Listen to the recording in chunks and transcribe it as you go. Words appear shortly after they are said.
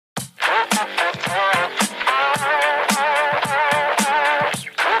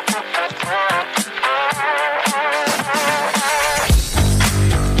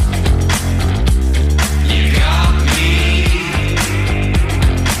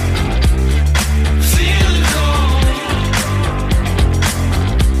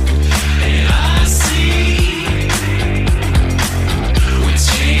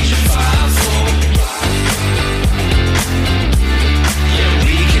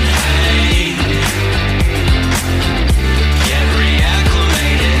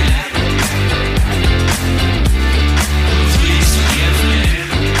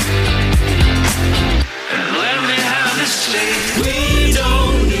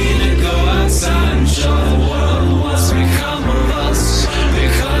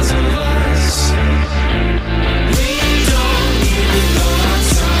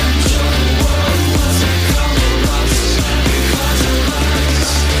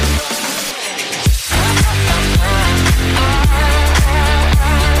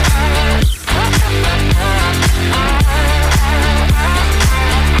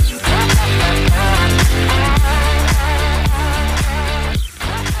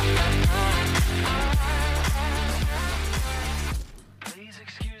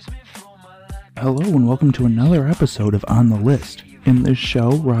Hello and welcome to another episode of On the List. In this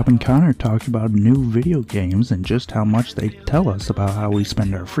show, Rob and Connor talk about new video games and just how much they tell us about how we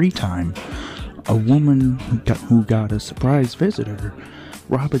spend our free time. A woman who got a surprise visitor,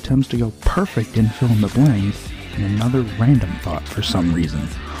 Rob attempts to go perfect in fill in the blanks, and another random thought for some reason.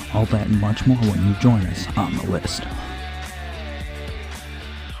 All that and much more when you join us on the list.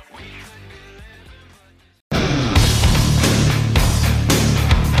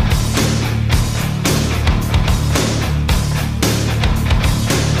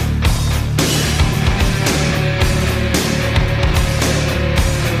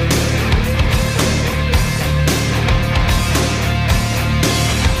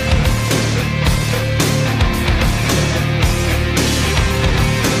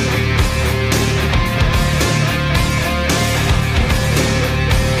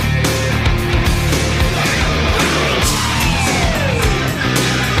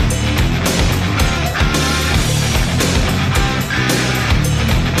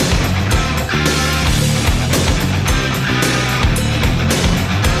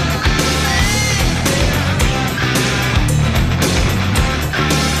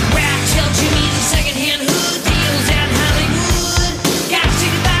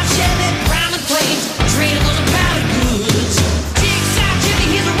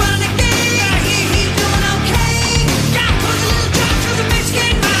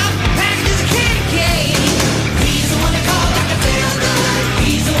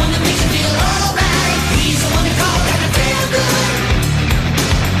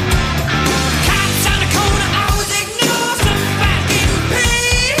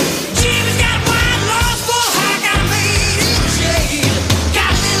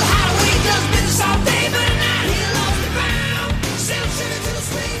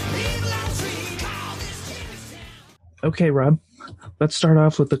 Okay, Rob, let's start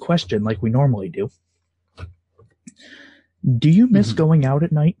off with the question like we normally do. Do you miss going out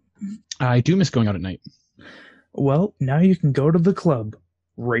at night? I do miss going out at night. Well, now you can go to the club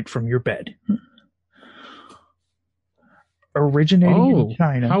right from your bed. Originating in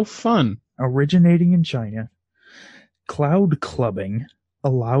China. How fun. Originating in China, cloud clubbing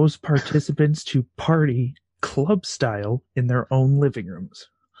allows participants to party club style in their own living rooms.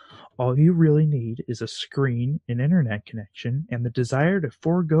 All you really need is a screen, an internet connection, and the desire to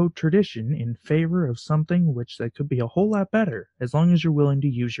forego tradition in favor of something which that could be a whole lot better, as long as you're willing to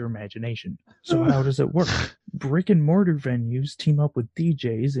use your imagination. So how does it work? Brick and mortar venues team up with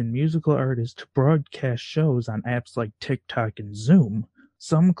DJs and musical artists to broadcast shows on apps like TikTok and Zoom.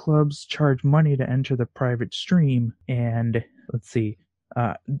 Some clubs charge money to enter the private stream, and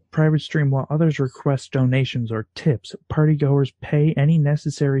private stream, while others request donations or tips. Partygoers pay any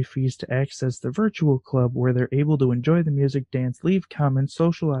necessary fees to access the virtual club where they're able to enjoy the music, dance, leave comments,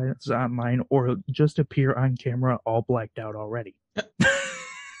 socialize online, or just appear on camera all blacked out already.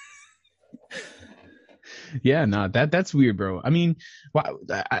 Yeah, no, that's weird, bro. I mean,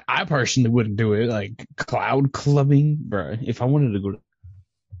 I personally wouldn't do it. Like cloud clubbing, bro. If I wanted to go to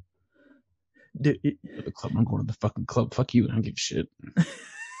the club, I'm going to the fucking club. Fuck you. I don't give a shit.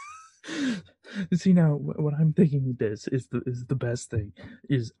 See, now what I'm thinking with this is the best thing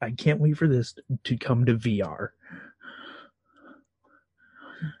is I can't wait for this to come to VR.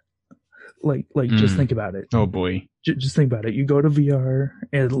 Just think about it. Oh boy. Just think about it. You go to VR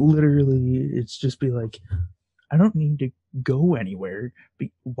and literally it's just be like, I don't need to go anywhere.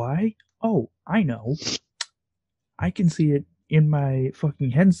 Why? Oh, I know. I can see it in my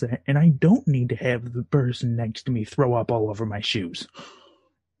fucking headset, and I don't need to have the person next to me throw up all over my shoes.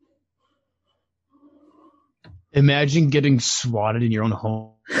 Imagine getting swatted in your own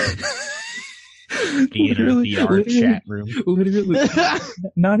home. In a VR chat room. Literally,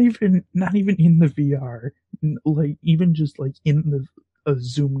 not even in the VR, like even just like in a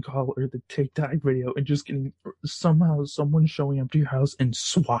Zoom call or the TikTok video, and just getting somehow someone showing up to your house and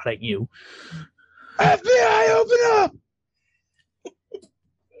swatting you. FBI, open up!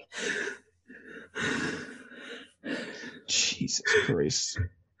 Jesus Christ.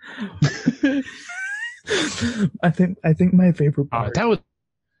 I think my favorite part. That was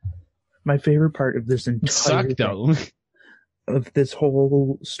my favorite part of this entire sucked though. Of this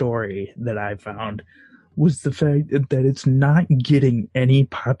whole story that I found was the fact that it's not getting any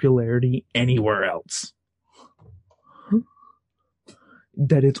popularity anywhere else.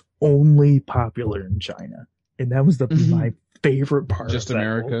 That it's only popular in China, and that was my favorite part. Just of that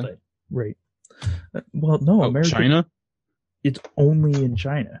America, whole thing. Right? Well, no, America. China. It's only in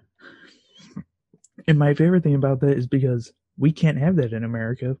China. And my favorite thing about that is because we can't have that in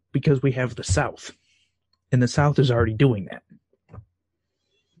America because we have the South. And the South is already doing that.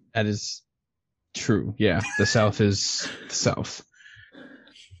 That is True. Yeah. The South is the South.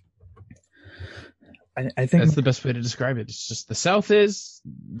 I That's think the best way to describe it. It's just the South is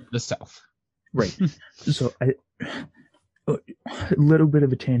the South. right. So a little bit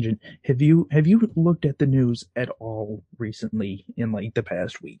of a tangent. Have you looked at the news at all recently in like the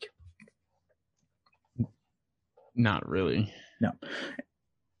past week? Not really. No.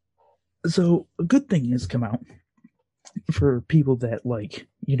 So a good thing has come out for people that like,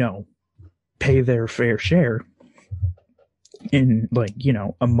 pay their fair share in like,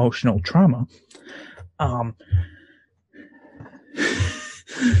 emotional trauma.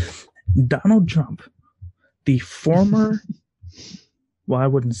 Donald Trump, the former well, I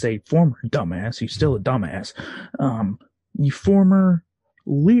wouldn't say former dumbass, he's still a dumbass. The former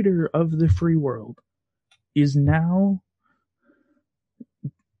leader of the free world is now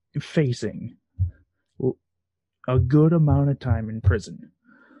facing a good amount of time in prison.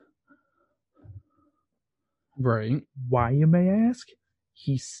 Right. Why, you may ask?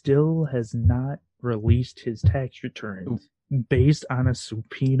 He still has not released his tax returns based on a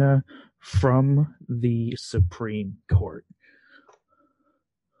subpoena from the Supreme Court.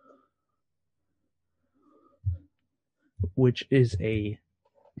 Which is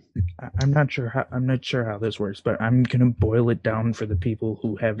I'm not sure how this works, but I'm gonna boil it down for the people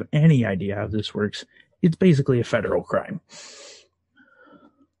who have any idea how this works. It's basically a federal crime.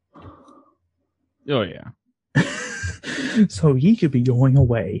 Oh yeah. So he could be going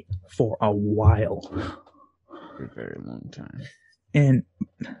away for a while. For a very long time. And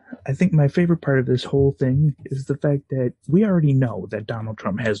I think my favorite part of this whole thing is the fact that we already know that Donald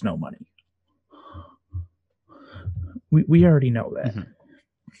Trump has no money. We already know that. Mm-hmm.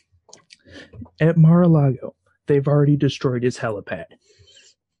 At Mar-a-Lago, they've already destroyed his helipad.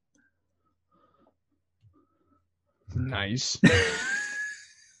 Nice.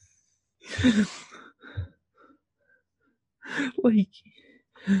 Like,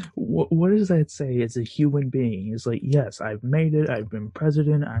 what does that say as a human being? It's like, yes, I've made it. I've been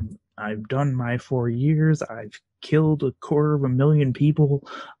president. I've done my 4 years. I've killed 250,000 people.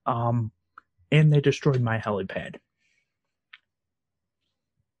 And they destroyed my helipad.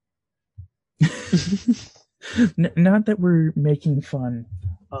 Not that we're making fun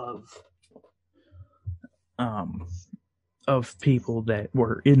of people that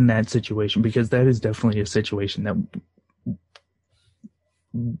were in that situation, because that is definitely a situation that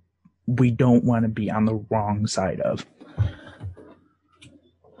we don't want to be on the wrong side of.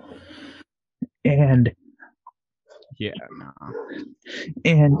 And yeah, nah.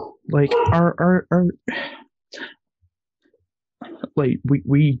 And like our like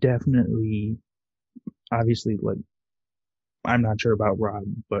we definitely, obviously, like, I'm not sure about Rob,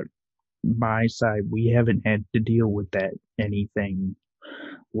 but my side, we haven't had to deal with anything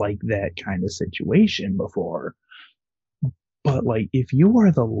like that kind of situation before. But like, if you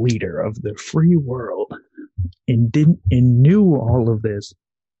are the leader of the free world and knew all of this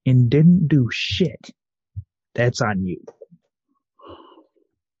and didn't do shit, that's on you.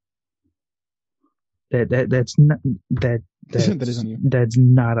 That's not that is on you. That's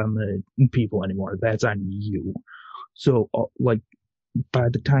not on the people anymore. That's on you. So like, by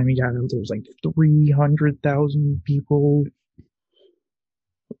the time he got out, there was like 300,000 people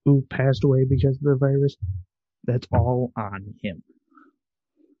who passed away because of the virus. That's all on him.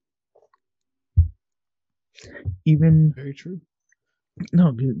 Even very true.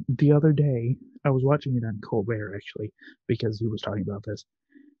 No, the other day I was watching it on Colbert, actually, because he was talking about this.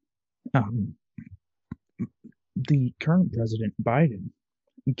 The current president, Biden,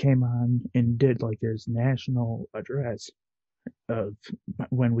 came on and did like his national address of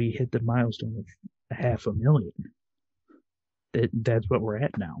when we hit the milestone of 500,000. That's what we're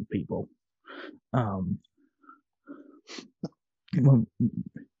at now, people.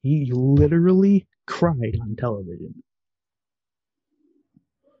 He literally cried on television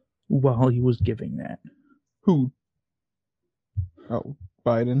while he was giving that. Who? Oh,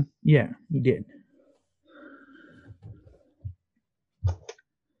 Biden? Yeah, he did.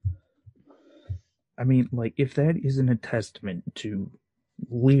 I mean, like, if that isn't a testament to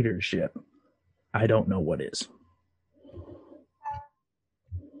leadership, I don't know what is.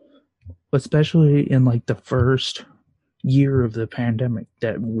 Especially in like the first year of the pandemic,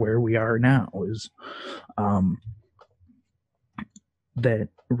 that where we are now is that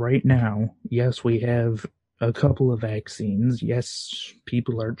right now, yes, we have a couple of vaccines. Yes,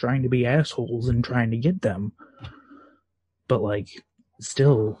 people are trying to be assholes and trying to get them. But like,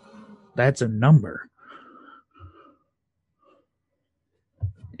 still, that's a number.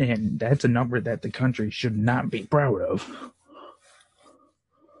 And that's a number that the country should not be proud of.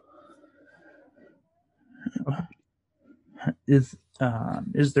 is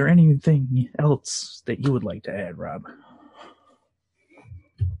there anything else that you would like to add, Rob?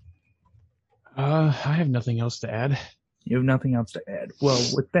 I have nothing else to add. You have nothing else to add. Well,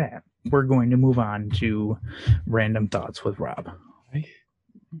 with that, we're going to move on to random thoughts with Rob. Okay.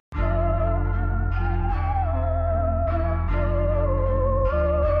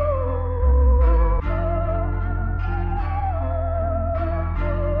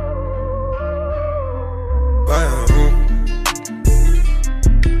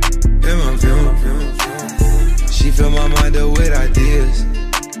 She fill my mind up with ideas.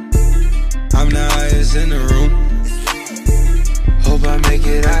 I'm the highest in the room. Hope I make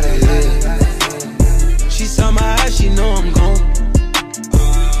it out of here. She saw my eyes, she know I'm gone.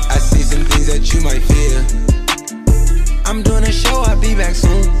 I see some things that you might fear. I'm doing a show, I'll be back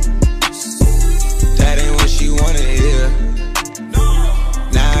soon. That ain't what she wanna hear.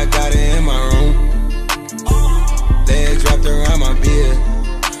 Now I got it in my room. Legs wrapped around my beard.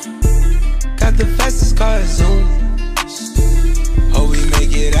 Got the fastest car, Zoom. Hope we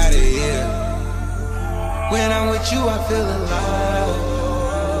make it out of here. When I'm with you, I feel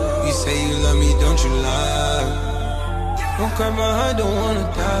alive. You say you love me, don't you lie? Don't cry my heart, don't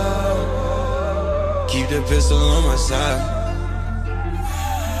wanna die. Keep the pistol on my side.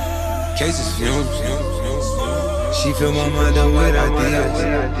 Cases fumes. She fill my mind up with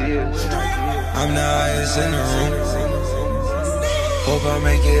ideas. I'm the highest in the room. Hope I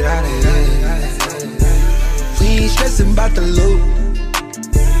make it out of here. We ain't stressing about the loot.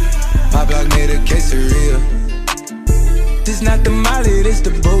 My block made a case of real. This not the molly, this the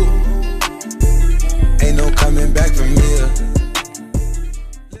boot. Ain't no coming back from here.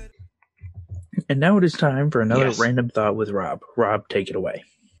 And now it is time for another random thought with Rob. Rob, take it away.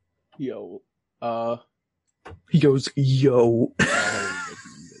 Yo, He goes, yo.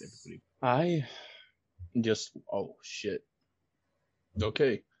 I just, oh shit.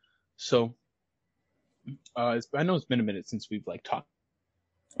 Okay, so I know it's been a minute since we've like talked.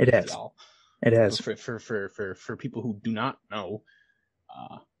 It has. It has. For people who do not know,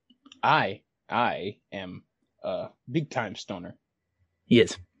 I am a big time stoner.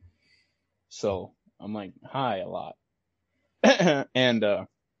 Yes. So I'm like high a lot, and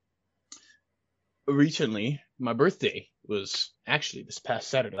recently my birthday was actually this past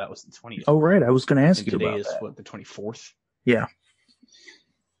Saturday. That was the 20th. Oh right, I was going to ask you about that. Today is what, the 24th. Yeah.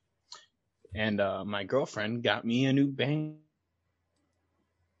 And my girlfriend got me a new banger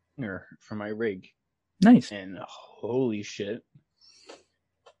for my rig. Nice. And holy shit.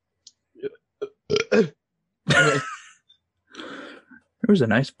 There was a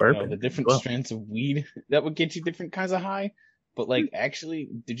nice burp. You know, the different strands of weed that would get you different kinds of high. But like, actually,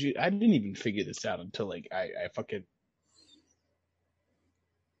 I didn't even figure this out until like, I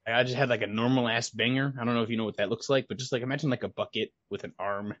just had like a normal ass banger. I don't know if you know what that looks like, but just like imagine like a bucket with an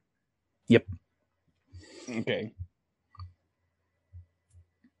arm. Yep. Okay.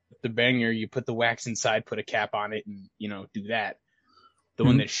 The banger, you put the wax inside, put a cap on it, and you know, do that. The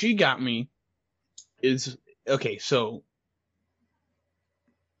one that she got me is okay. So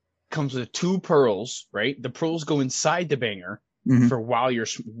comes with 2 pearls, right? The pearls go inside the banger for while you're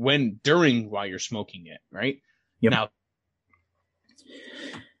smoking it, right? Yep. Now,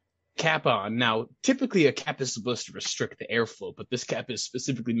 cap on. Now, typically a cap is supposed to restrict the airflow, but this cap is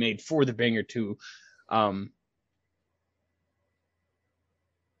specifically made for the banger to the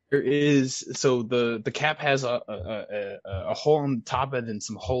cap has a hole on the top and then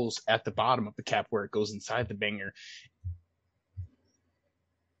some holes at the bottom of the cap where it goes inside the banger.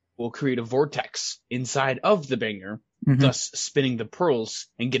 Will create a vortex inside of the banger, thus spinning the pearls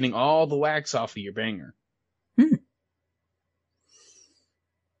and getting all the wax off of your banger.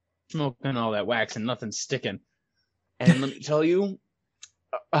 Smoking all that wax and nothing's sticking. And let me tell you,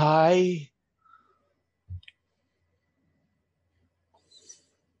 I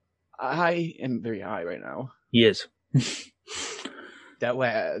am very high right now. Yes. That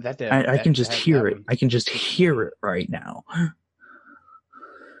way, I can just hear it. I can just hear it right now.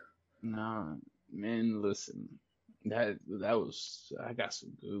 Nah, man, listen. That was, I got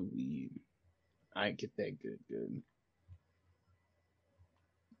some good weed. I get that good.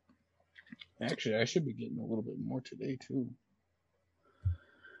 Actually, I should be getting a little bit more today too.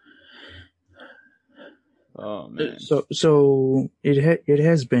 Oh man. So it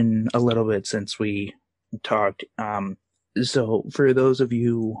has been a little bit since we talked. So for those of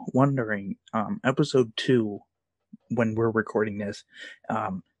you wondering, episode 2, when we're recording this,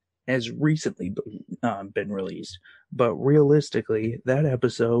 has recently been released, but realistically, that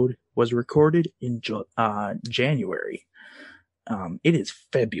episode was recorded in January. It is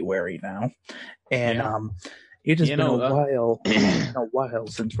February now, and It has You been know, a while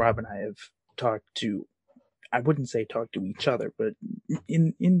since Rob and I have talked to. I wouldn't say talk to each other, but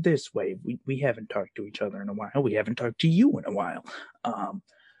in this way, we haven't talked to each other in a while. We haven't talked to you in a while.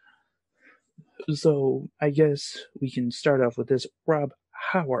 So I guess we can start off with this. Rob,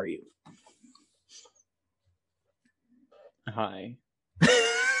 how are you? Hi.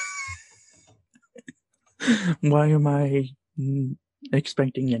 Why am I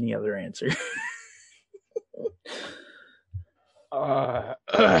expecting any other answer? No,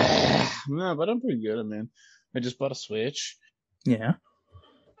 but I'm pretty good, man. I just bought a Switch. Yeah.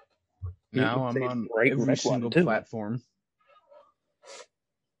 Now I'm on every single platform.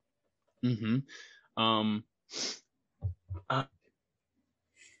 Mm-hmm. I'm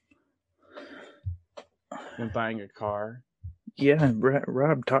buying a car. Yeah,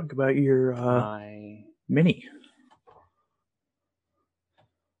 Rob, talk about your Mini.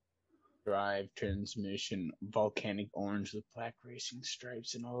 Drive, transmission, volcanic orange with black racing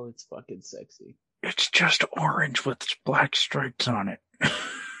stripes, and all it's fucking sexy. It's just orange with black stripes on it.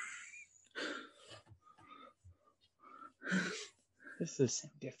 It's the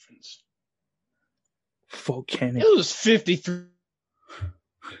same difference. Volcanic. It was 53.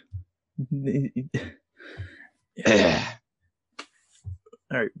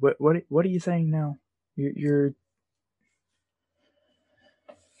 All right, what are you saying now? You're.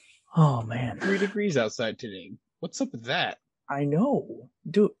 Oh man, 3 degrees outside today. What's up with that? I know,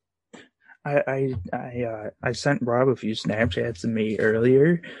 dude. I sent Rob a few Snapchats of me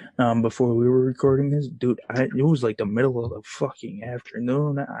earlier, before we were recording this. Dude, it was like the middle of the fucking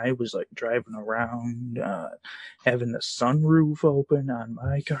afternoon. I was like driving around, having the sunroof open on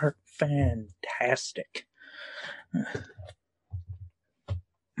my car. Fantastic.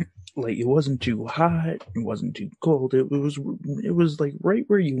 Like, it wasn't too hot, it wasn't too cold. It was like right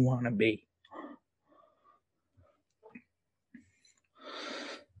where you want to be.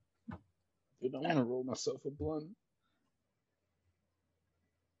 Dude, I want to roll myself a blunt.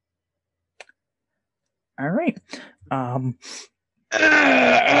 All right. All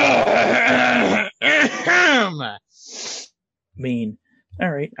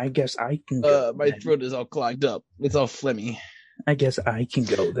right. I guess I can go. My throat is all clogged up. It's all phlegmy. I guess I can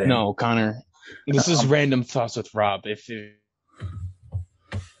go then. No, Connor. This is random thoughts with Rob. If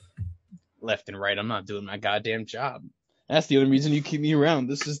left and right, I'm not doing my goddamn job. That's the only reason you keep me around.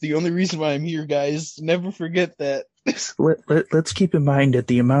 This is the only reason why I'm here, guys. Never forget that. Let's keep in mind that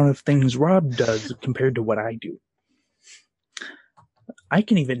the amount of things Rob does compared to what I do. I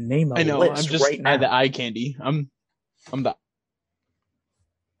can even name a list. I know. I'm just right now. The eye candy. I'm the.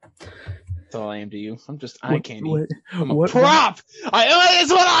 That's all I am to you. I'm just eye candy. I'm a prop.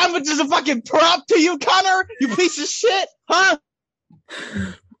 I'm just a fucking prop to you, Connor. You piece of shit, huh?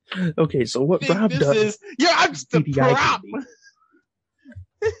 Okay, so what Rob does? I'm just a prop.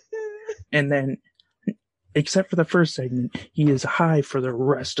 And then, except for the first segment, he is high for the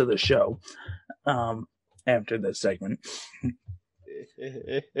rest of the show. After this segment.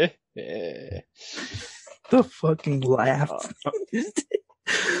 The fucking laugh.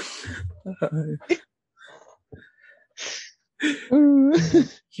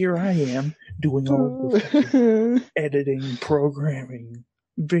 Here I am doing all the editing, programming,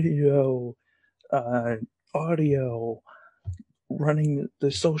 video, audio, running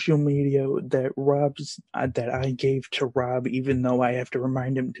the social media that I gave to Rob, even though I have to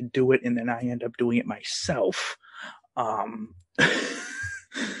remind him to do it, and then I end up doing it myself. I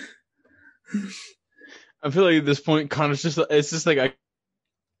feel like at this point, Connor's it's just like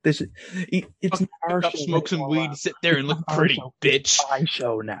it's our show. Smoke some weed, sit there and look pretty, bitch. It's my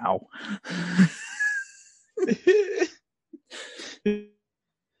show now.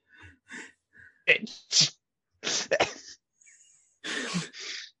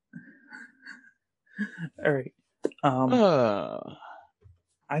 All right.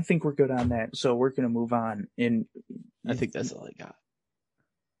 I think we're good on that, so we're gonna move on. I think that's all I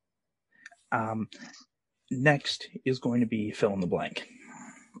got. Next is going to be fill in the blank.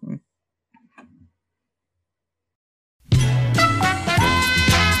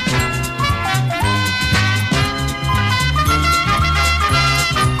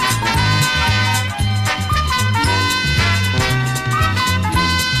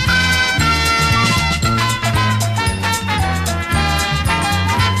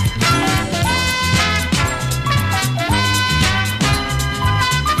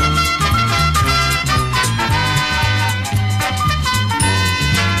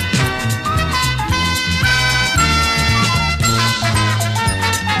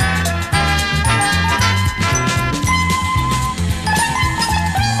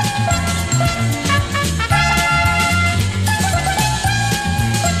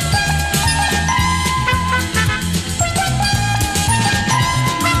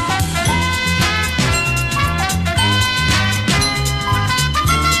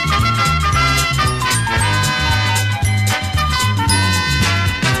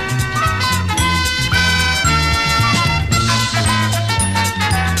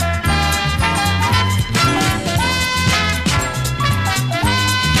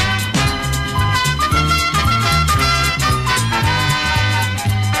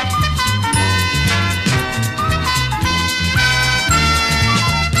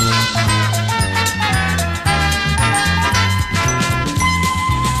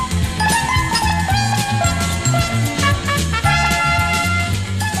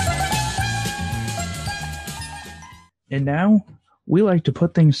 And now we like to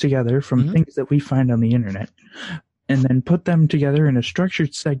put things together from Mhm. things that we find on the internet and then put them together in a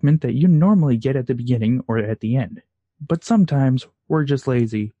structured segment that you normally get at the beginning or at the end. But sometimes we're just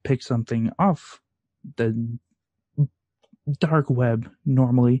lazy, pick something off the dark web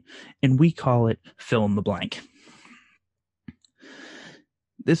normally, and we call it fill in the blank.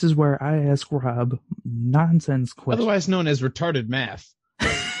 This is where I ask Rob nonsense questions. Otherwise known as retarded math.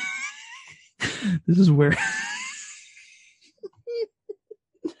 This is where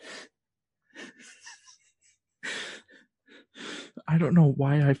I don't know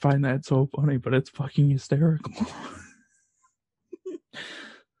why I find that so funny, but it's fucking hysterical.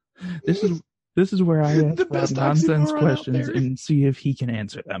 This is where I ask The Rob best nonsense oxymoron out questions there. and see if he can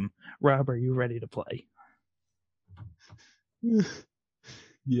answer them. Rob, are you ready to play?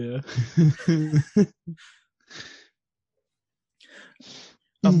 Yeah.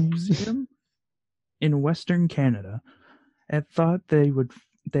 A museum in Western Canada had thought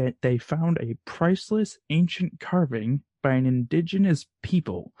that they found a priceless ancient carving by an indigenous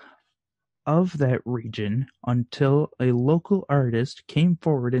people of that region until a local artist came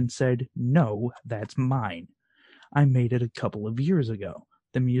forward and said, "No, that's mine. I made it a couple of years ago."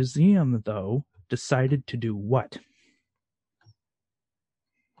 The museum, though, decided to do what?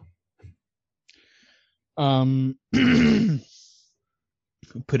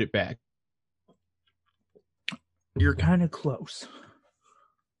 Put it back. You're kind of close.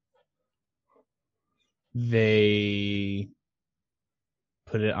 They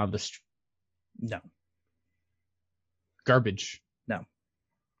put it on the street. No. Garbage. No.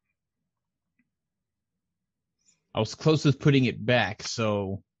 I was close with putting it back,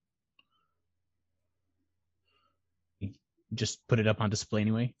 so just put it up on display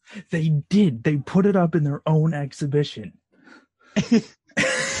anyway. They did. They put it up in their own exhibition.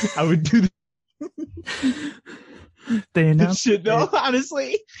 I would do They this announced shit, though,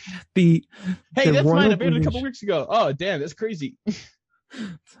 honestly. the Hey, that's Royal mine. I made it a British- couple weeks ago. Oh, damn, that's crazy.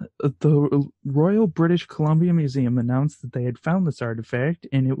 The Royal British Columbia Museum announced that they had found this artifact,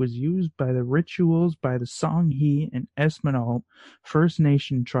 and it was used by the rituals by the Songhe and Espanol First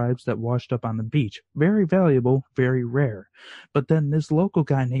Nation tribes that washed up on the beach. Very valuable, very rare. But then this local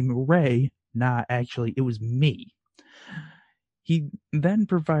guy named Ray, actually, it was me. He then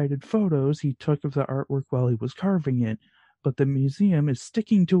provided photos he took of the artwork while he was carving it, but the museum is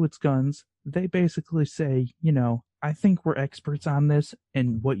sticking to its guns. They basically say, I think we're experts on this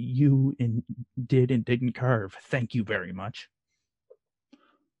and what you did and didn't carve. Thank you very much.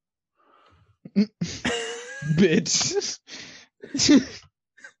 Bitch.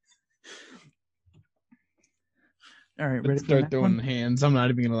 All right, ready Let's for the start next throwing one? hands. I'm not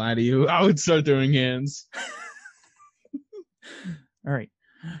even going to lie to you. I would start throwing hands. All right.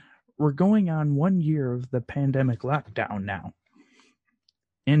 We're going on 1 year of the pandemic lockdown now.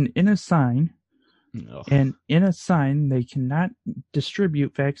 And in a sign, they cannot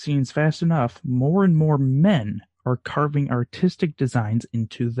distribute vaccines fast enough. More and more men are carving artistic designs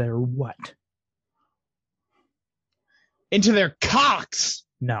into their what? Into their cocks.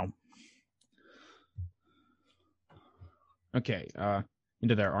 No. Okay.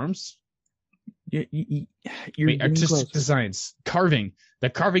 Into their arms. You're Wait, getting artistic closer. designs. Carving. They're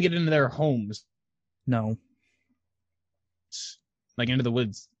carving it into their homes. No. Like into the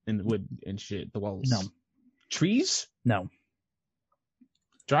woods, in the wood and shit. The walls. No. Trees? No.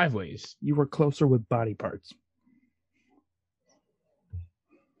 Driveways. You were closer with body parts.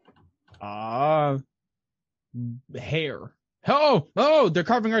 Hair. Oh, they're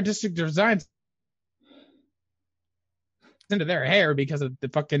carving artistic designs into their hair because of the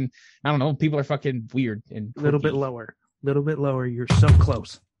fucking, I don't know, people are fucking weird and A little bit quirky. lower. Little bit lower. You're so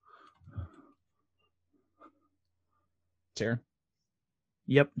close. Hair.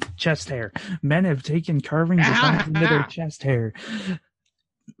 Yep, chest hair. Men have taken carving designs into their chest hair,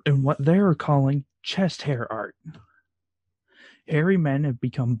 and what they're calling chest hair art. Hairy men have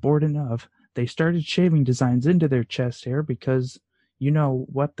become bored enough. They started shaving designs into their chest hair because, you know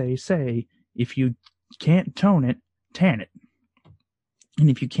what they say, if you can't tone it, tan it. And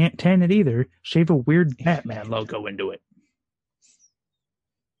if you can't tan it either, shave a weird Batman logo into it.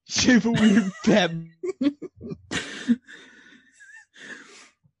 Shave a weird pep.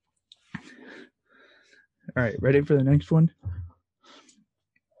 All right, ready for the next one?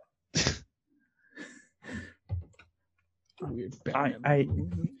 Weird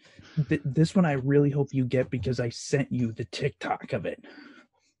This one I really hope you get because I sent you the TikTok of it.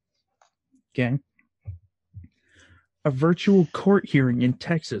 Okay? A virtual court hearing in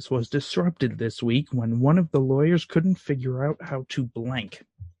Texas was disrupted this week when one of the lawyers couldn't figure out how to blank.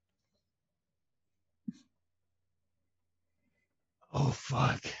 Oh,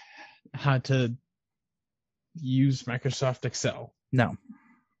 fuck. How to use Microsoft Excel. No.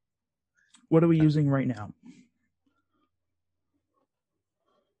 What are we using right now?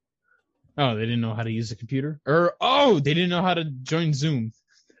 Oh, they didn't know how to use a computer? They didn't know how to join Zoom.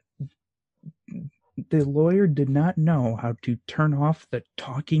 The lawyer did not know how to turn off the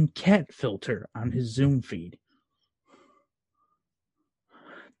talking cat filter on his Zoom feed.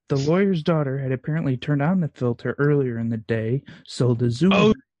 The lawyer's daughter had apparently turned on the filter earlier in the day, so the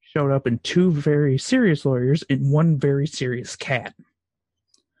Zoom showed up in 2 very serious lawyers and 1 very serious cat.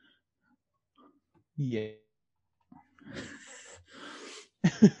 Yeah.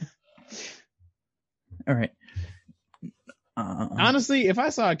 All right. Honestly, if I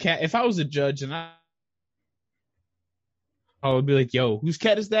saw a cat, if I was a judge and I would be like, yo, whose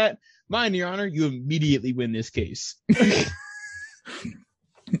cat is that? Mine, Your Honor. You immediately win this case.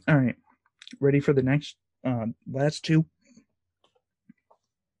 All right. Ready for the next, last 2?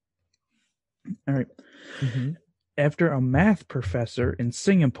 All right. Mm-hmm. After a math professor in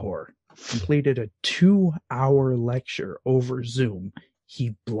Singapore completed a 2-hour lecture over Zoom,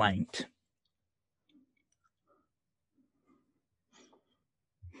 he blanked.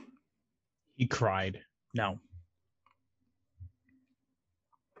 He cried. No.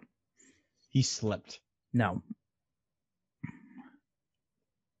 He slept. No.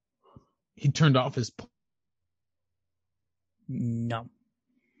 He turned off his... No.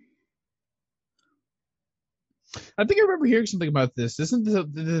 I think I remember hearing something about this. Isn't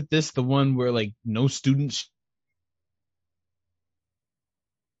this the one where, like, no students...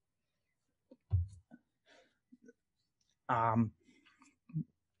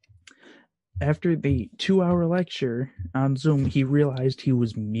 After the 2-hour lecture on Zoom, he realized he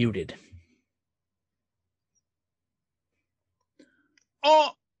was muted.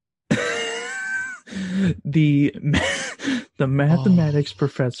 Oh! The mathematics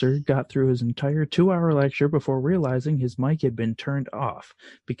professor got through his entire 2-hour lecture before realizing his mic had been turned off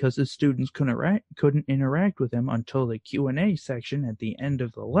because his students couldn't interact with him until the Q&A section at the end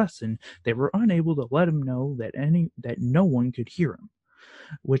of the lesson. They were unable to let him know that no one could hear him,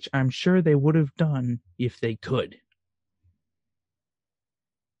 which I'm sure they would have done if they could.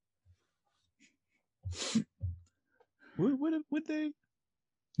 Would they?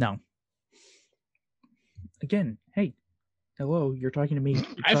 No. Again, hey, hello, you're talking to me.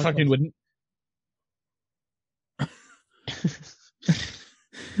 I fucking wouldn't. All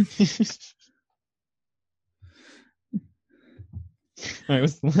right,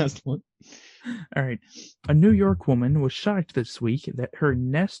 what's the last one? All right. A New York woman was shocked this week that her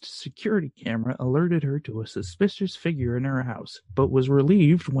Nest security camera alerted her to a suspicious figure in her house, but was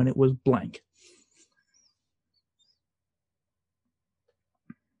relieved when it was blank.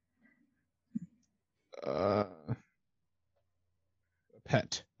 A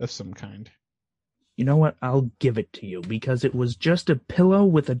pet of some kind. You know what? I'll give it to you because it was just a pillow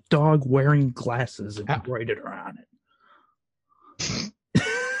with a dog wearing glasses embroidered on it.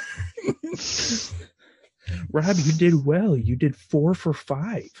 Rob, you did well. You did 4 for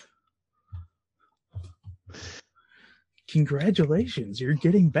 5. Congratulations. You're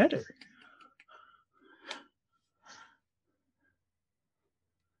getting better.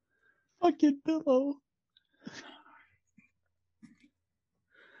 Fucking pillow.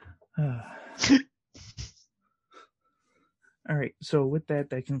 All right, so with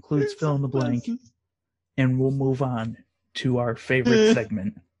that concludes Fill in the Blank, and we'll move on to our favorite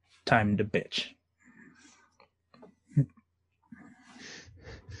segment, Time to Bitch.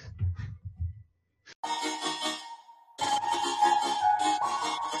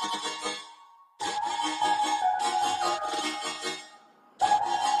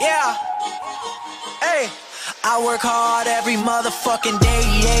 Yeah. Hey, I work hard every motherfucking day.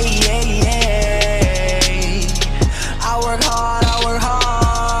 I work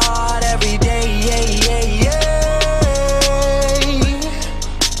hard every day.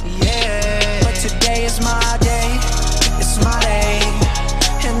 Yeah. But today is my day. It's my day.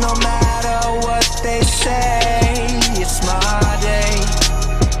 And no matter what they say, it's my day.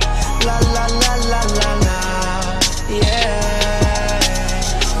 La la la la la la.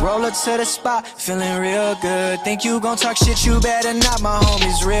 Yeah. Roll up to the spot, feeling real good. Think you gon' talk shit, you better not, my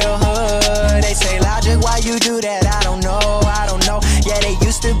homies real hood. They say, Logic, why you do that? I don't know. Yeah, they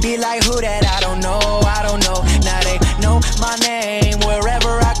used to be like, who that? I don't know. Now they know my name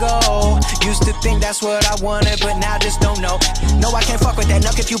wherever I go. Used to think that's what I wanted, but now just don't know. No, I can't fuck with that,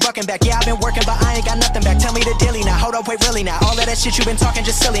 nuck if you bucking back. Yeah, I've been working, but I ain't got nothing back. Tell me the dilly now, hold up, wait, really now. All of that shit you been talking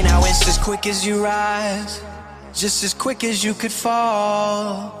just silly now. It's as quick as you rise, just as quick as you could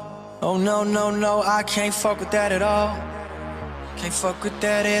fall. Oh no, I can't fuck with that at all. Can't fuck with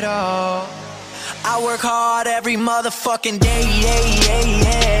that at all. I work hard every motherfucking day,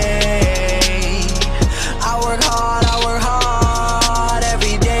 I work hard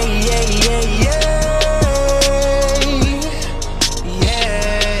every day,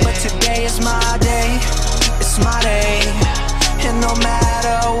 But today is my day, it's my day. And no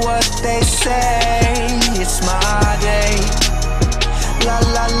matter what they say, it's my day. La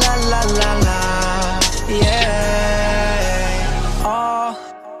la la la la la, yeah.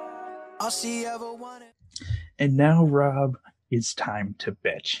 All she ever wanted. And now, Rob, it's time to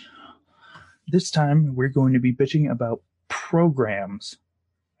bitch. This time, we're going to be bitching about programs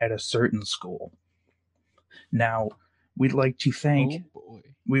at a certain school. Now, we'd like to thank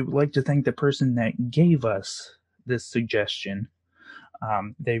we would like to thank the person that gave us this suggestion.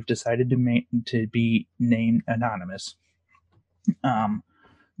 They've decided to be named anonymous.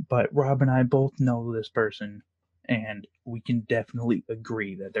 But Rob and I both know this person, and we can definitely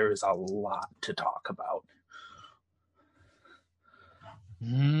agree that there is a lot to talk about.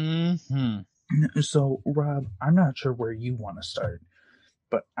 Mm-hmm. So, Rob, I'm not sure where you want to start,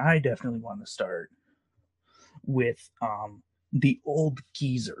 but I definitely want to start with the old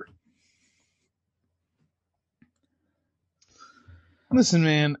geezer. Listen,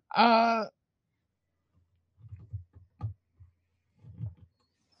 man, are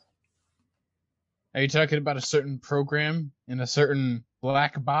you talking about a certain program in a certain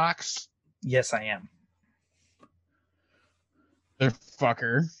black box? Yes, I am.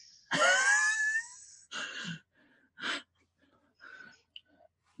 Fucker.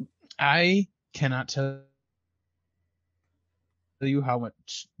 I cannot tell you how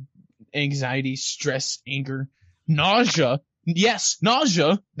much anxiety, stress, anger, nausea. Yes,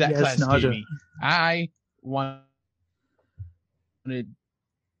 nausea. That class nausea. gave me. I wanted.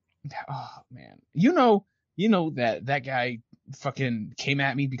 Oh man, you know that guy fucking came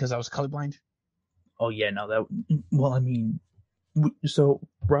at me because I was colorblind. Oh yeah, no, that. Well, I mean, so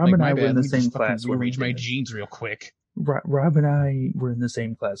Rob and I were in the same class. Rearrange my jeans real quick. Rob and I were in the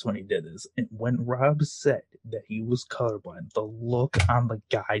same class when he did this, and when Rob said that he was colorblind, the look on the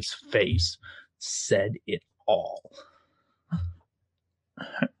guy's face said it all.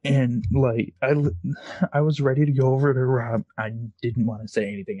 And like I was ready to go over to Rob. I didn't want to say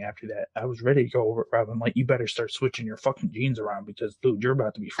anything after that. I was ready to go over to Rob. I'm like, you better start switching your fucking jeans around because, dude, you're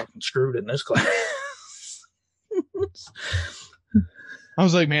about to be fucking screwed in this class. I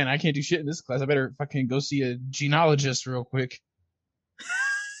was like, man, I can't do shit in this class. I better fucking go see a genealogist real quick.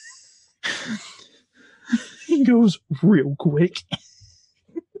 He goes real quick.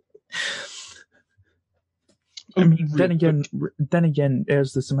 I mean, then again,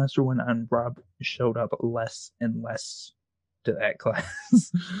 as the semester went on, Rob showed up less and less to that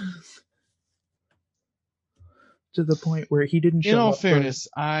class. To the point where he didn't show up. In all fairness,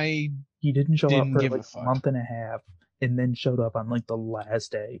 he didn't show up for like a month and a half, and then showed up on like the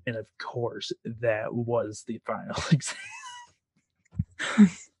last day, and of course, that was the final exam.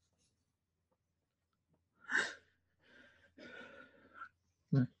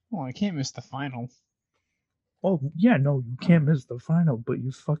 Well, I can't miss the final. Oh, yeah, no, you can't miss the final, but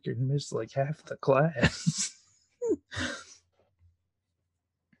you fucking missed like half the class.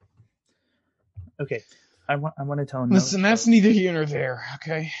 Okay, I want to tell him. Listen, that's neither here nor there,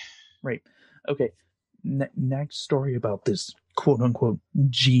 okay? Right. Okay, next story about this quote-unquote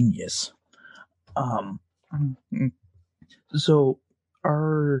genius. So,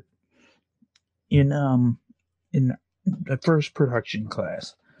 in the first production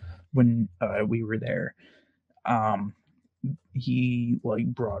class, when we were there, he like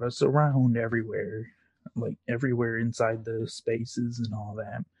brought us around everywhere inside the spaces and all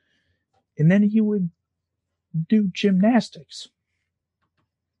that, and then he would do gymnastics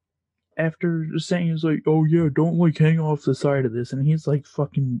after saying, he's like, oh yeah, don't like hang off the side of this, and he's like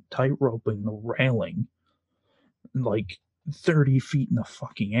fucking tightroping the railing like 30 feet in the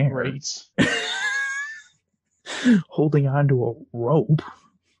fucking air, right? Holding onto a rope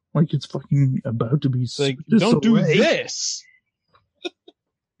like it's fucking about to be like, don't do this.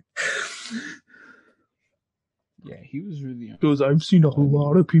 Yeah, he was really. Because I've seen a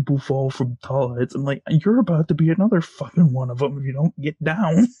lot of people fall from tall heights. I'm like, you're about to be another fucking one of them if you don't get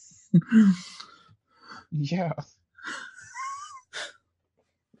down. Yeah.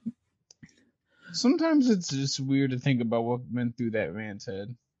 Sometimes it's just weird to think about what went through that man's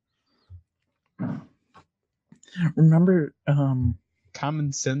head. Remember,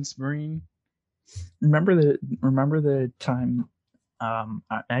 common sense brain. Remember the time.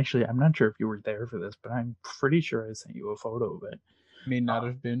 Actually, I'm not sure if you were there for this, but I'm pretty sure I sent you a photo of it. May not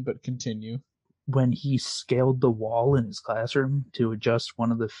have been, but continue. when he scaled the wall in his classroom to adjust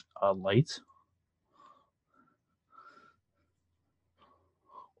one of the lights?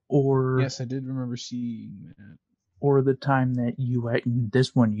 Or Yes, I did remember seeing that. or the time that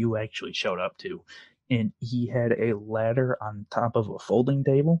this one you actually showed up to, and he had a ladder on top of a folding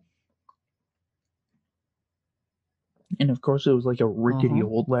table, and of course it was like a rickety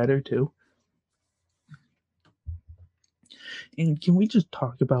old ladder too. And can we just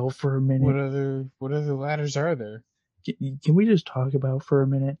talk about for a minute? What other ladders are there? Can we just talk about for a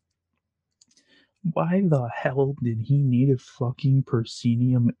minute? Why the hell did he need a fucking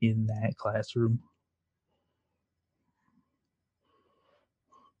proscenium in that classroom?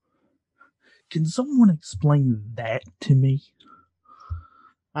 Can someone explain that to me?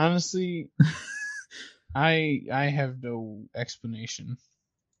 Honestly, I have no explanation.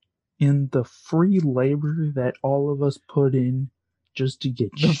 In the free labor that all of us put in just to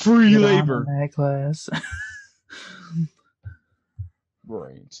get the free labor in that class.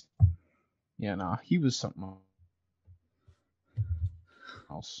 Right. Yeah, nah, he was something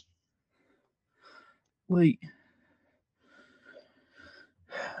else. Like,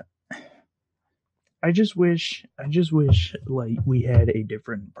 I just wish like we had a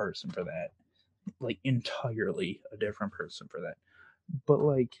different person for that. Like entirely a different person for that. But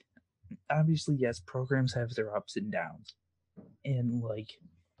like obviously yes, programs have their ups and downs. And like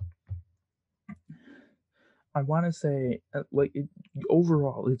I want to say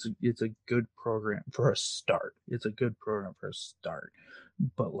overall it's a good program for a start. It's a good program for a start.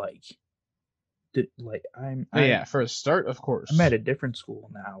 But yeah, for a start, of course. I'm at a different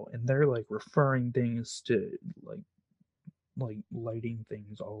school now, and they're like referring things to like lighting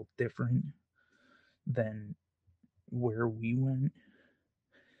things all different than where we went,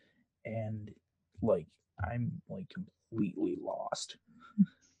 and like I'm like completely lost.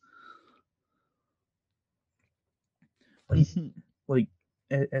 like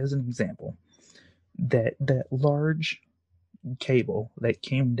as an example, that large cable that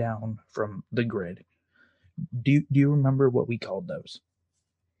came down from the grid. Do you remember what we called those?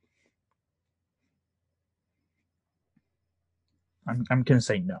 I'm gonna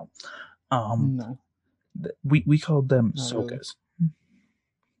say no. No. We called them sokas.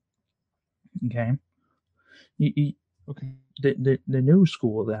 Really. Okay. Okay. The new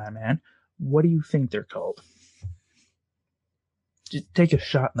school that I'm at, what do you think they're called? Just take a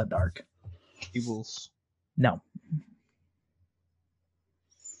shot in the dark. Cables. No.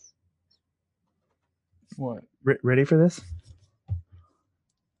 What? Ready for this?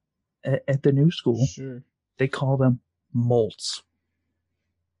 At the new school, sure, they call them molts.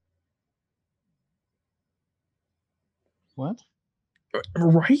 What?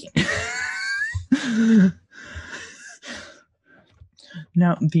 Right?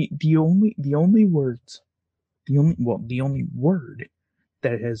 Now the only word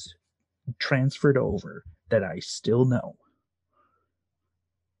that has transferred over that I still know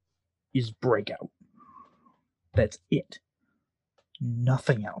is breakout. That's it.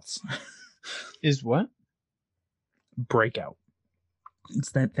 Nothing else. Is what? Breakout.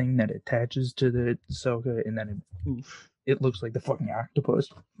 It's that thing that attaches to the soka and then it looks like the fucking octopus.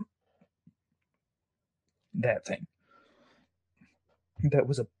 That thing. That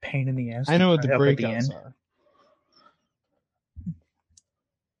was a pain in the ass. I know what the breakouts are.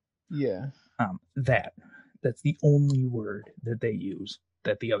 Yeah. That's the only word that they use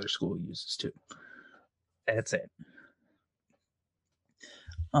that the other school uses too. That's it.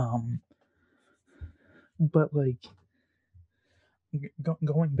 But like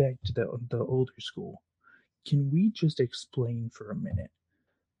going back to the older school, can we just explain for a minute,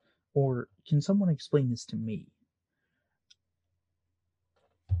 or can someone explain this to me?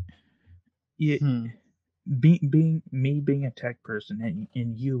 Being a tech person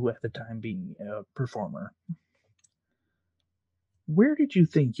and you at the time being a performer, where did you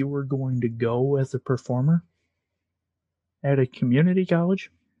think you were going to go as a performer? At a community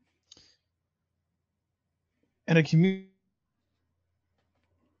college? At a community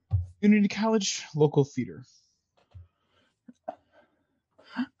college, local theater.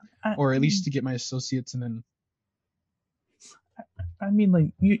 Or at least to get my associates and then... I mean,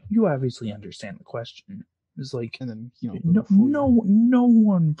 like, you obviously understand the question. It's like, and then, no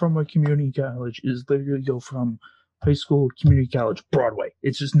one from a community college is literally go from high school, community college, Broadway.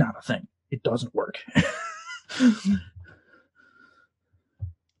 It's just not a thing. It doesn't work. It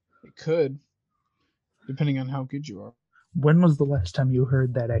could, depending on how good you are. When was the last time you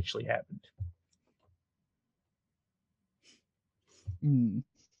heard that actually happened?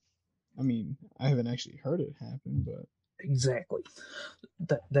 I mean, I haven't actually heard it happen, but Exactly.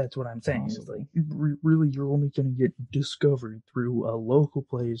 That's what I'm saying. Is like really, you're only going to get discovered through a local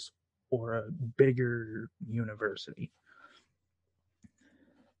place or a bigger university.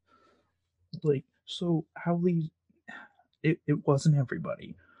 Like, so how it wasn't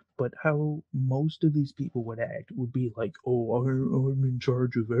everybody, but how most of these people would act would be like, oh, I'm in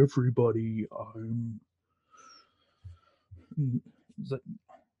charge of everybody.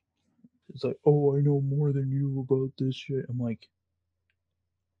 It's like, oh, I know more than you about this shit. I'm like,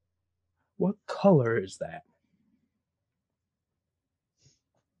 what color is that?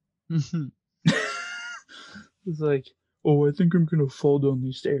 It's like, oh, I think I'm gonna fall down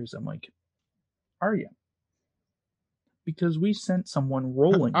these stairs. I'm like, are you? Because we sent someone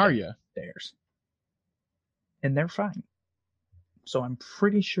rolling down the stairs, and they're fine. So I'm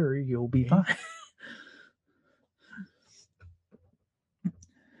pretty sure you'll be fine.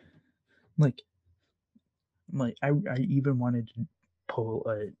 Like I even wanted to pull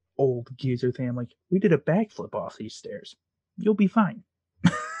an old geezer thing. I'm like, we did a backflip off these stairs. You'll be fine.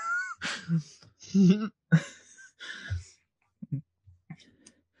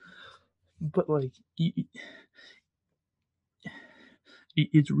 But like,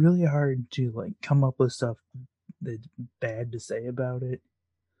 it's really hard to like come up with stuff that's bad to say about it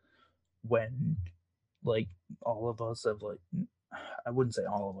when like all of us have like, I wouldn't say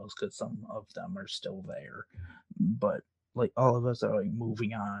all of us because some of them are still there, but like all of us are like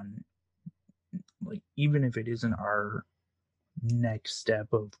moving on. Like even if it isn't our next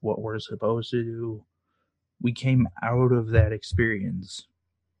step of what we're supposed to do, we came out of that experience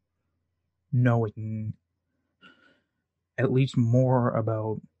knowing at least more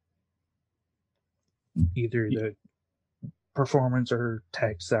about either the performance or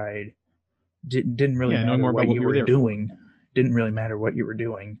tech side. Didn't really matter what you were doing. Didn't really matter what you were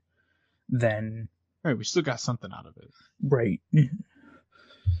doing. Then right, we still got something out of it. Right.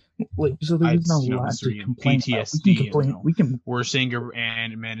 Like, so there's no lot to complain PTSD about. We can worse anger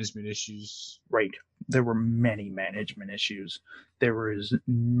and management issues. Right. There were many management issues. There was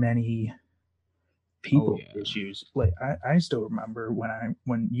many people issues. Like I still remember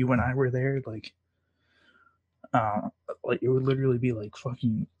when you and I were there, like it would literally be like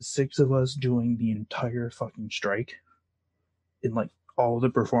fucking 6 of us doing the entire fucking strike. And like all the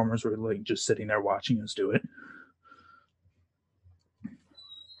performers were like just sitting there watching us do it.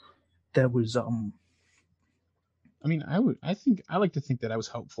 That was I mean, I like to think that I was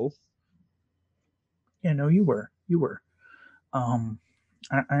helpful. Yeah, no, you were.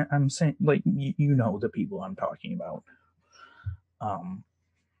 I'm saying, like, you know the people I'm talking about.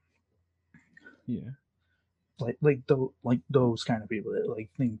 Yeah. Like those kind of people that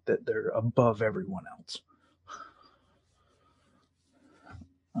like think that they're above everyone else.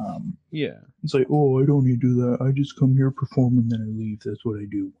 Yeah. It's like, oh, I don't need to do that. I just come here, perform, and then I leave. That's what I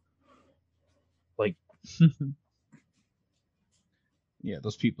do. Like, yeah,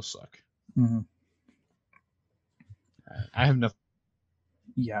 those people suck. Mm-hmm. I have nothing.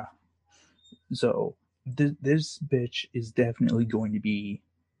 Yeah. So this bitch is definitely going to be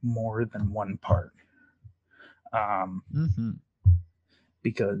more than one part.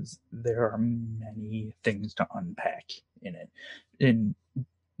 Because there are many things to unpack in it.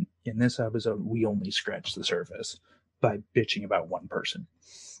 In this episode, we only scratched the surface by bitching about one person.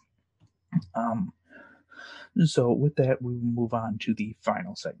 So with that, we will move on to the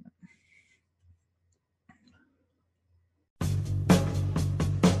final segment.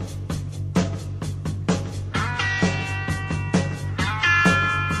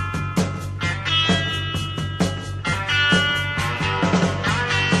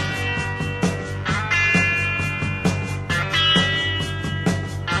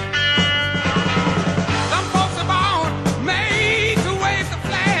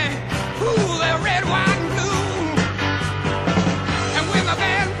 When the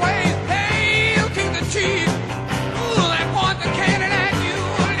band plays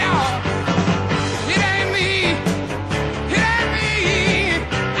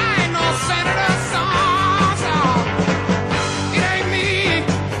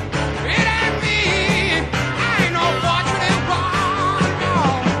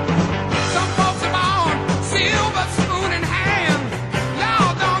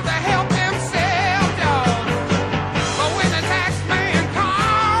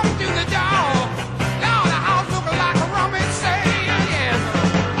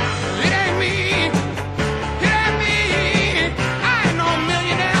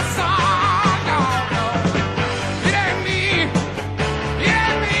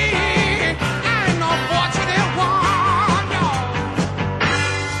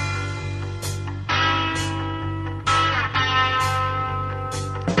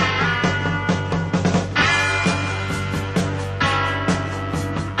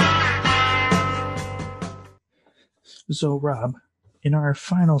So, Rob, in our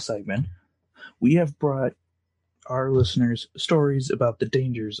final segment, we have brought our listeners stories about the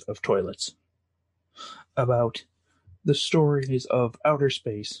dangers of toilets, about the stories of outer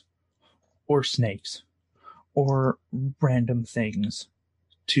space, or snakes, or random things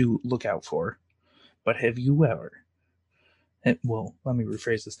to look out for. But have you ever, well, let me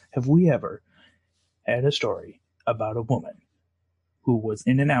rephrase this, have we ever had a story about a woman who was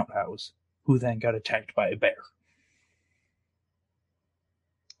in an outhouse who then got attacked by a bear?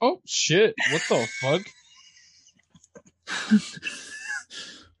 Oh shit! What the fuck?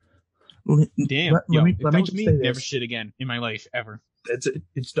 Damn. Let me just say never this. shit again in my life ever. That's it.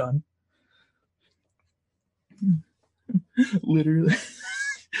 It's done. Literally,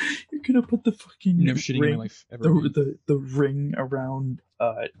 you're gonna put the fucking Never shitting in my life ever. the ring around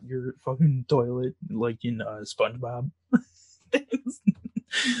your fucking toilet like in SpongeBob.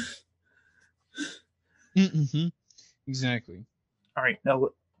 Mm-hmm. Exactly. All right, now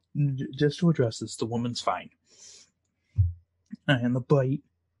just to address this, the woman's fine, and the bite,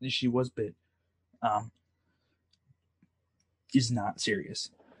 she was bit, is not serious.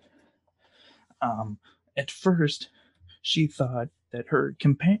 At first, she thought that her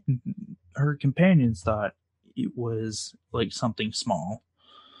companions thought it was like something small,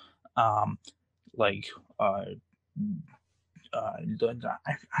 like I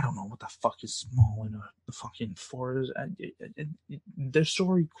don't know what the fuck is small in a fucking forest. Their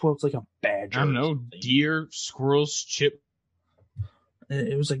story quotes like a badger. I don't know, deer, squirrels, chip.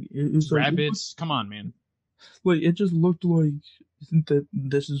 It was rabbits. Come on, man. Like it just looked like that.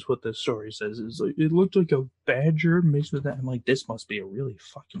 This is what the story says. Is like it looked like a badger mixed with that. I'm like, this must be a really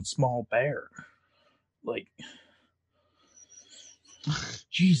fucking small bear. Like,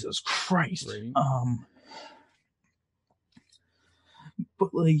 Jesus Christ. Right.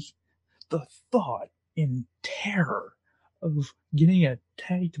 But like the thought and terror of getting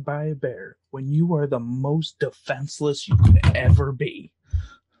attacked by a bear when you are the most defenseless you could ever be,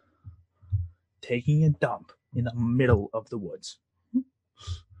 taking a dump in the middle of the woods.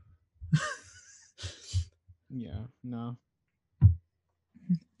 Yeah, no.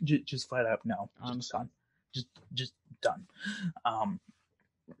 Just flat out no. Honestly. Just done.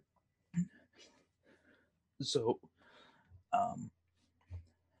 So,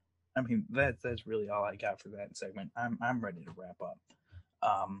 I mean that's really all I got for that segment. I'm ready to wrap up.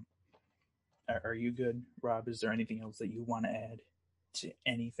 Are you good, Rob? Is there anything else that you want to add to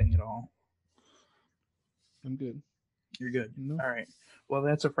anything at all? I'm good. You're good. No. All right. Well,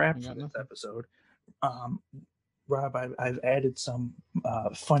 that's a wrap for this nothing. episode. Rob, I've added some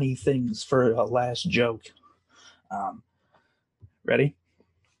funny things for a last joke. Ready?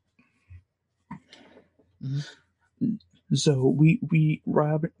 Mm-hmm. So we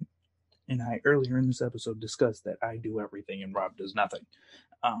Rob and I earlier in this episode discussed that I do everything and Rob does nothing.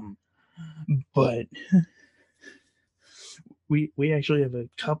 But we actually have a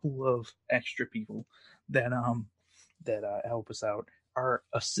couple of extra people that help us out. Our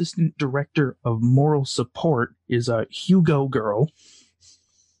assistant director of moral support is a Hugo girl.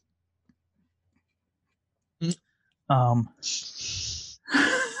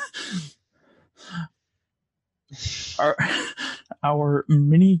 Our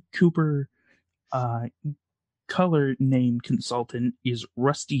Mini Cooper color name consultant is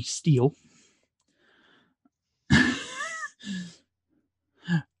Rusty Steele.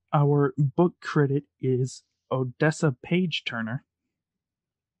 Our book critic is Odessa Page Turner.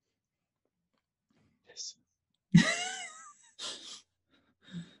 Yes.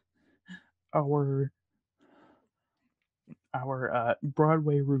 Our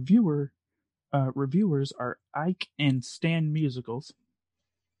Broadway reviewers are Ike and Stan Musicals.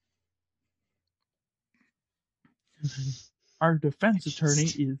 Our defense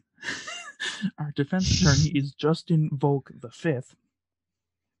attorney is Justin Volk V.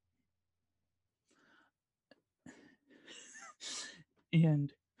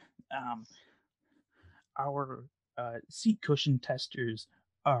 And our seat cushion testers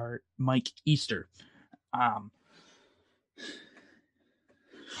are Mike Easter.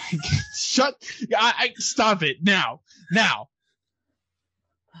 Shut! I stop it now.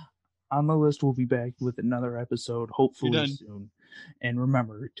 On the list, we'll be back with another episode, hopefully soon. And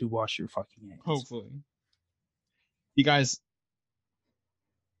remember to wash your fucking hands. Hopefully. You guys,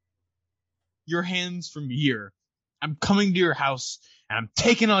 your hands from here. I'm coming to your house and I'm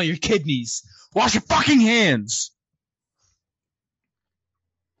taking all your kidneys. Wash your fucking hands!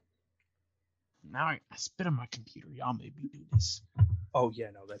 Now I spit on my computer. Y'all made me do this. Oh,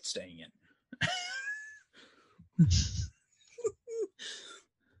 yeah, no, that's staying in.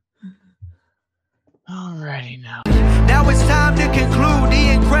 All right. already know. Now it's time to conclude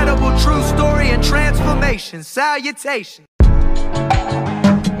the incredible true story and transformation. Salutation.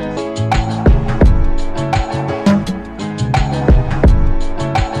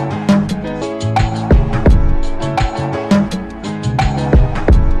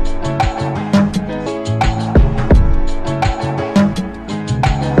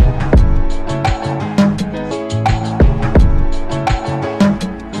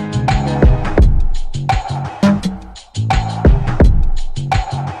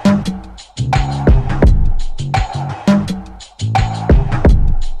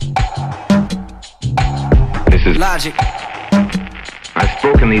 Logic. I've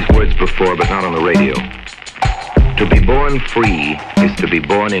spoken these words before, but not on the radio. To be born free is to be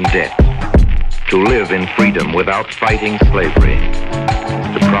born in debt. To live in freedom without fighting slavery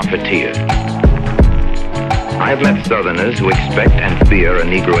is to profiteer. I have met Southerners who expect and fear a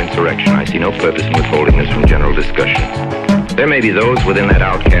Negro insurrection. I see no purpose in withholding this from general discussion. There may be those within that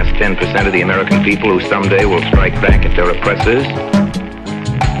outcast 10% of the American people who someday will strike back at their oppressors.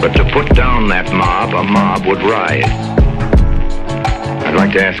 But to put down that mob, a mob would rise. I'd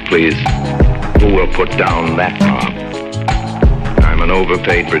like to ask, please, who will put down that mob? I'm an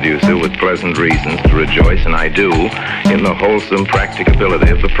overpaid producer with pleasant reasons to rejoice, and I do, in the wholesome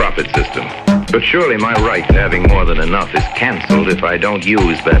practicability of the profit system. But surely my right to having more than enough is canceled if I don't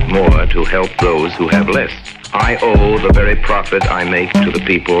use that more to help those who have less. I owe the very profit I make to the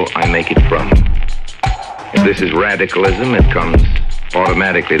people I make it from. If this is radicalism, it comes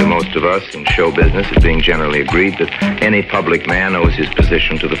automatically to most of us in show business as being generally agreed that any public man owes his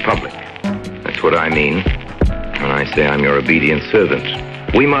position to the public. That's what I mean when I say I'm your obedient servant.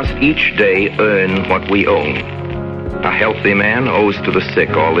 We must each day earn what we own. A healthy man owes to the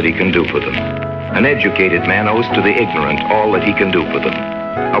sick all that he can do for them. An educated man owes to the ignorant all that he can do for them.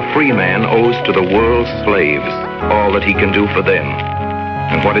 A free man owes to the world's slaves all that he can do for them.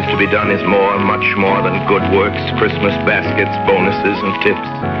 And what is to be done is more, much more than good works, Christmas baskets, bonuses and tips,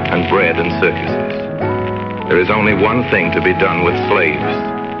 and bread and circuses. There is only one thing to be done with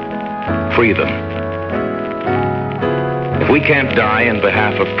slaves. Free them. If we can't die in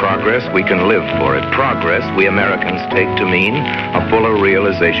behalf of progress, we can live for it. Progress, we Americans take to mean a fuller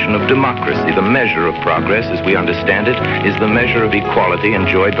realization of democracy. The measure of progress, as we understand it, is the measure of equality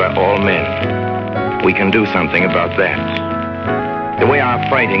enjoyed by all men. We can do something about that. The way our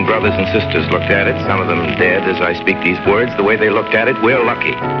fighting brothers and sisters looked at it, some of them dead as I speak these words, the way they looked at it, we're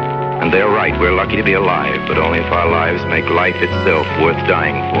lucky. And they're right, we're lucky to be alive, but only if our lives make life itself worth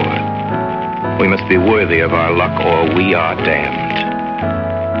dying for. We must be worthy of our luck or we are damned.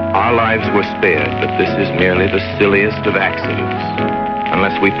 Our lives were spared, but this is merely the silliest of accidents,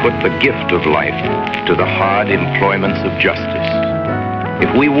 unless we put the gift of life to the hard employments of justice.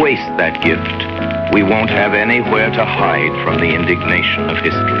 If we waste that gift, we won't have anywhere to hide from the indignation of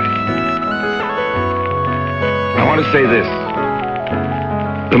history. I want to say this.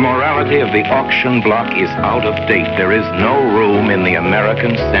 The morality of the auction block is out of date. There is no room in the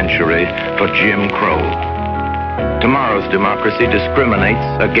American century for Jim Crow. Tomorrow's democracy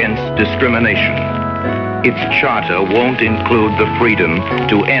discriminates against discrimination. Its charter won't include the freedom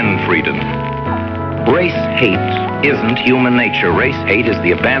to end freedom. Race hate isn't human nature. Race hate is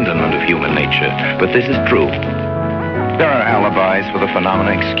the abandonment of human nature. But this is true. There are alibis for the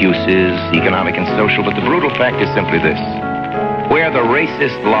phenomena, excuses, economic and social, but the brutal fact is simply this. Where the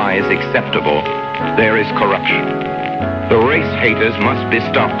racist lie is acceptable, there is corruption. The race haters must be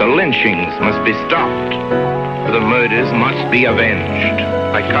stopped. The lynchings must be stopped. The murders must be avenged.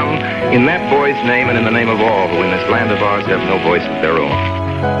 I come in that boy's name and in the name of all who in this land of ours have no voice of their own.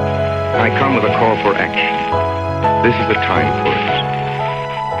 I come with a call for action. This is the time for it.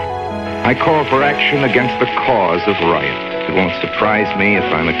 I call for action against the cause of riot. It won't surprise me if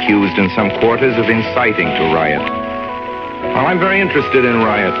I'm accused in some quarters of inciting to riot. Well, I'm very interested in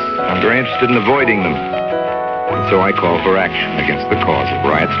riots. I'm very interested in avoiding them. And so I call for action against the cause of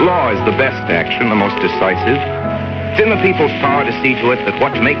riots. Law is the best action, the most decisive. It's in the people's power to see to it that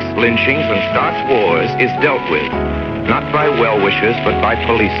what makes lynchings and starts wars is dealt with, not by well-wishers, but by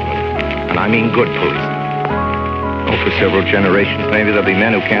policemen. And I mean good policemen. Oh, for several generations, maybe there'll be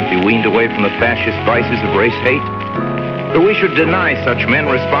men who can't be weaned away from the fascist vices of race hate. But we should deny such men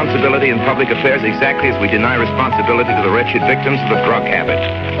responsibility in public affairs exactly as we deny responsibility to the wretched victims of the drug habit.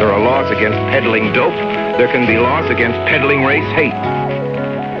 There are laws against peddling dope. There can be laws against peddling race hate.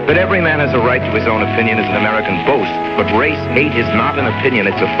 But every man has a right to his own opinion as an American boast. But race hate is not an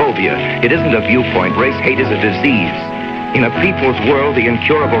opinion, it's a phobia. It isn't a viewpoint. Race hate is a disease. In a people's world, the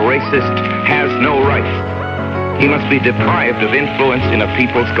incurable racist has no rights. He must be deprived of influence in a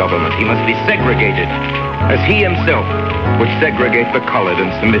people's government. He must be segregated, as he himself would segregate the colored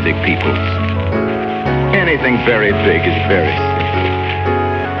and Semitic peoples. Anything very big is very simple.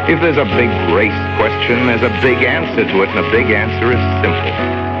 If there's a big race question, there's a big answer to it, and the big answer is simple,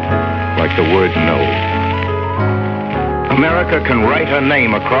 like the word no. America can write her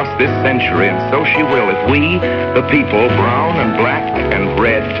name across this century, and so she will if we, the people, brown and black and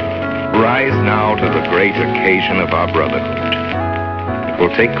red, rise now to the great occasion of our brotherhood. It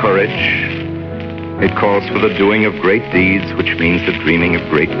will take courage. It calls for the doing of great deeds, which means the dreaming of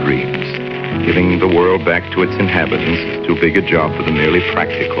great dreams. Giving the world back to its inhabitants is too big a job for the merely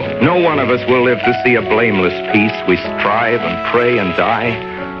practical. No one of us will live to see a blameless peace. We strive and pray and die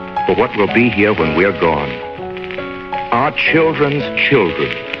for what will be here when we're gone. Our children's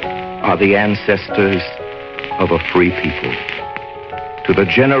children are the ancestors of a free people. To the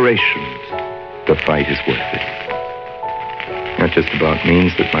generations, the fight is worth it. That just about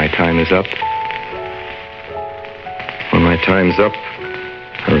means that my time is up. When my time's up,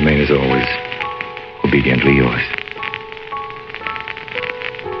 I remain as always, obediently yours.